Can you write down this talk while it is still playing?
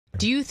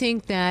Do you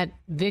think that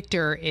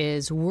Victor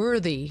is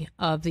worthy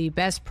of the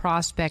best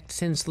prospect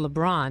since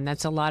LeBron?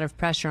 That's a lot of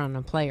pressure on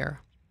a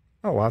player.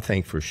 Oh, I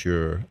think for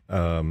sure.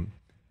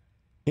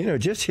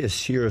 Just his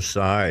sheer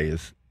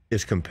size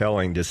is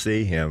compelling to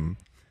see him.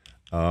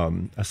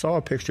 I saw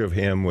a picture of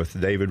him with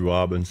David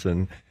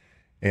Robinson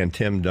and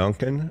Tim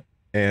Duncan,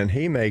 and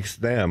he makes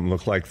them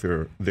look like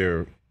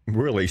they're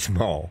really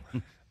small.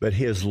 But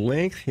his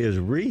length, his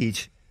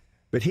reach,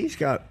 but he's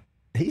got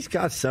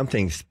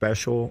something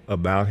special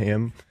about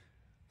him.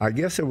 I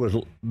guess it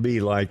would be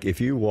like if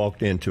you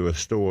walked into a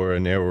store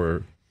and there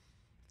were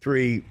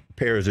 3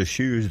 pairs of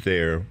shoes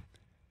there,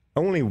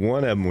 only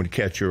one of them would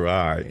catch your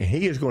eye. And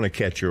he is going to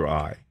catch your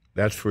eye,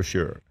 that's for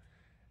sure.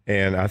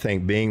 And I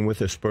think being with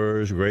the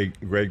Spurs, Greg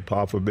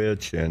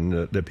Popovich, and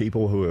the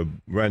people who have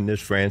run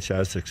this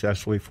franchise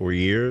successfully for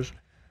years,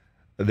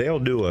 they'll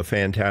do a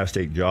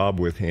fantastic job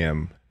with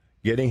him,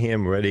 getting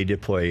him ready to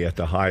play at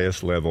the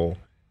highest level.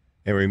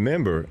 And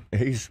remember,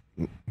 he's,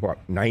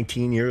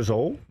 19 years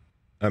old?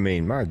 I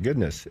mean, my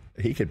goodness,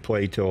 he could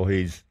play till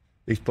these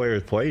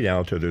players play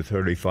down to they're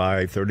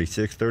 35,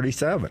 36,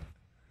 37.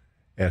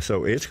 And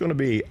so it's going to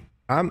be,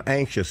 I'm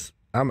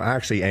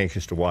actually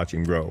anxious to watch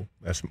him grow.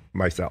 That's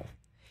myself.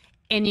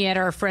 And yet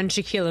our friend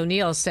Shaquille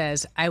O'Neal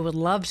says, I would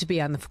love to be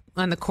on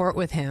the court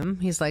with him.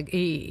 He's like,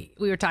 we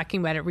were talking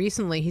about it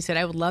recently. He said,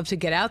 I would love to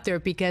get out there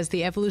because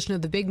the evolution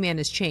of the big man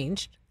has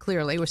changed.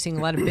 Clearly, we're seeing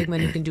a lot of big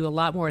men who can do a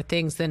lot more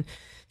things than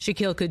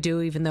Shaquille could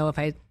do, even though if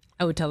I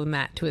would tell him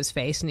that to his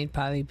face and he'd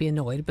probably be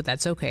annoyed, but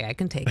that's okay. I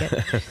can take it.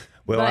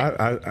 Well,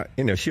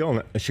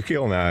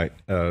 Shaquille and I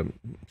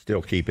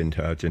still keep in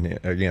touch. And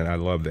again, I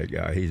love that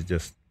guy. He's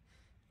just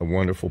a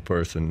wonderful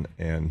person,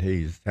 and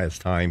he has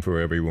time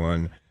for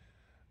everyone.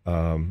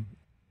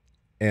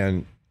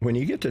 And when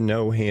you get to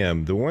know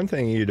him, the one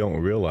thing you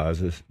don't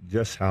realize is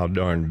just how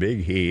darn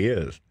big he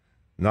is.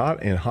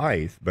 Not in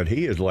height, but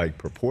he is like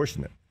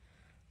proportionate.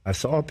 I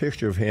saw a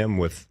picture of him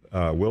with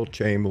Wilt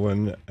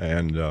Chamberlain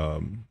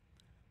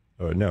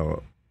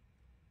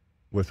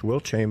with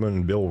Wilt Chamberlain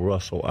and Bill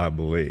Russell, I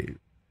believe.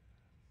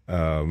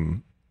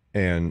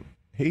 And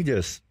he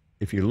just,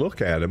 if you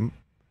look at him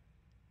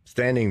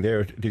standing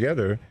there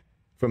together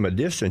from a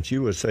distance,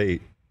 you would say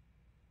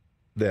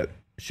that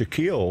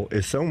Shaquille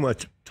is so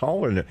much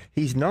taller than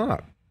he's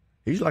not.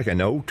 He's like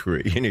an oak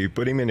tree. You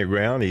put him in the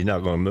ground, he's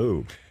not going to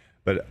move.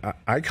 But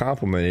I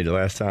complimented the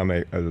last time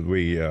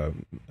we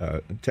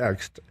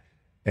text,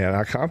 and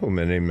I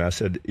complimented him. I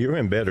said, "You're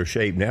in better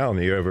shape now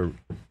than you ever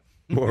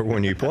were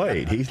when you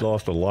played." He's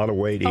lost a lot of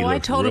weight. I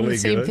told him the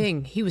same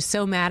thing. He was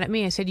so mad at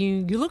me. I said,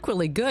 "You look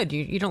really good.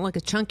 You don't look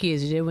as chunky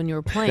as you did when you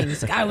were playing."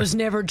 He's like, "I was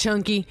never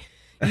chunky.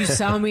 You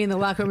saw me in the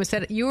locker room and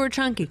said you were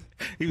chunky."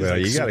 Well,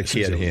 you got to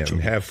kid him.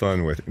 Have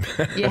fun with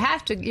him. You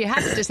have to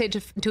just say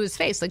to his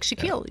face, like,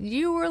 Shaquille,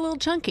 you were a little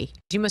chunky.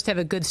 You must have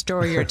a good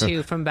story or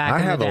two from back in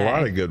the day. I have a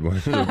lot of good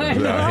ones about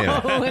him.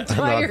 That's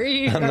why you're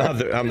here.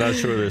 I'm not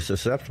sure they're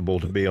susceptible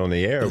to be on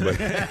the air,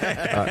 but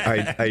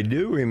I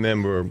do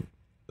remember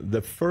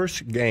the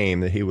first game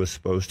that he was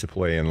supposed to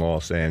play in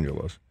Los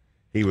Angeles.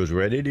 He was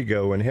ready to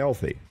go and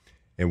healthy,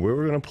 and we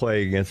were going to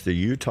play against the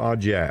Utah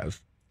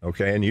Jazz.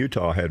 Okay, and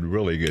Utah had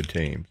really good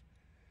teams.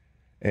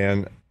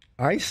 And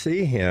I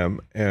see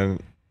him,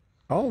 and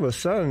all of a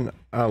sudden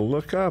I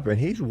look up, and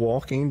he's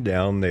walking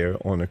down there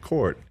on the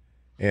court,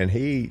 and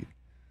he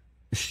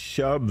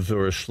shoves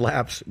or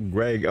slaps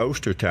Greg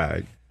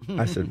Ostertag.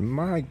 I said,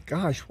 my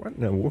gosh, what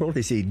in the world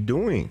is he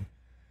doing?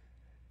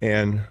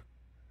 And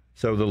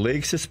so the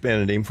league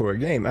suspended him for a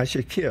game. I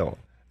said, Shaquille,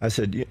 I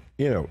said,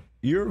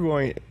 you're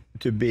going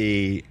to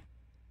be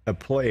a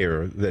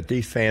player that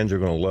these fans are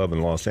going to love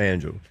in Los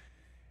Angeles.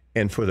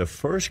 And for the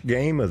first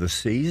game of the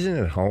season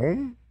at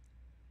home,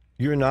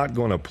 you're not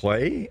going to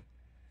play?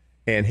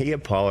 And he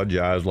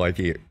apologized like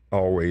he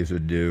always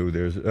would do.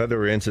 There's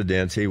other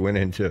incidents he went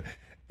into.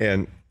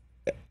 And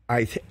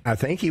I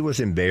think he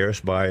was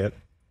embarrassed by it.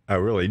 I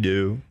really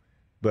do.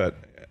 But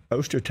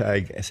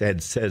Ostertag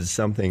had said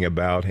something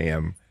about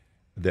him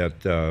that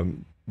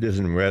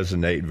doesn't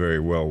resonate very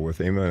well with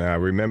him. And I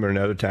remember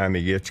another time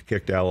he gets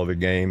kicked out of the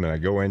game, and I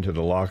go into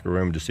the locker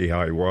room to see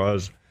how he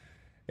was.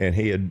 And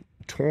he had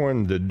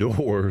torn the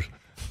doors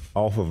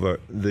off of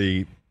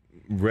the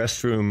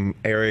restroom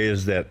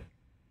areas that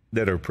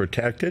are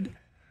protected.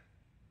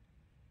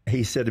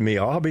 He said to me,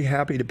 I'll be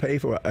happy to pay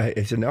for it.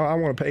 He said, no, I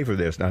want to pay for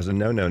this. And I said,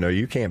 no,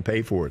 you can't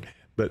pay for it.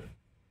 But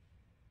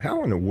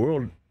how in the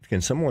world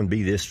can someone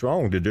be this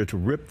strong to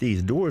rip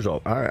these doors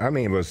off? I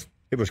mean,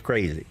 it was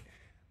crazy.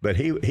 But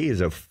he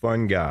is a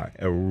fun guy,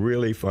 a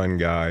really fun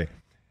guy.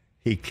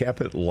 He kept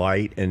it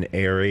light and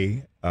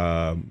airy.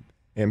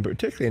 And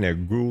particularly in a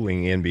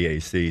grueling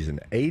NBA season,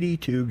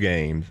 82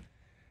 games.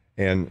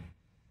 And,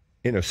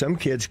 some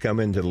kids come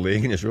into the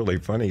league, and it's really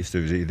funny,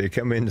 Susie. They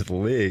come into the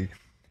league,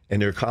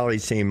 and their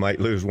college team might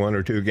lose 1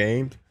 or 2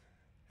 games.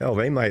 Hell,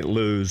 they might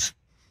lose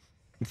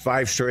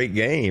 5 straight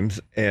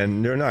games,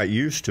 and they're not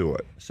used to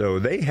it. So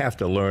they have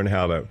to learn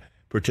how to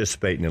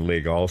participate in the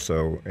league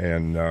also.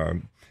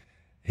 And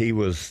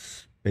he's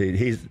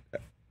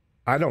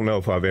I don't know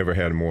if I've ever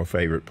had a more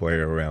favorite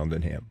player around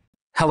than him.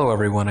 Hello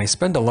everyone, I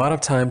spend a lot of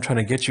time trying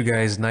to get you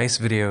guys nice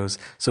videos,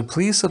 so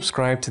please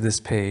subscribe to this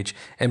page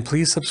and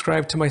please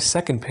subscribe to my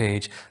second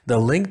page. The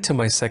link to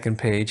my second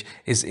page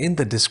is in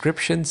the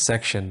description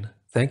section.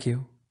 Thank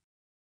you.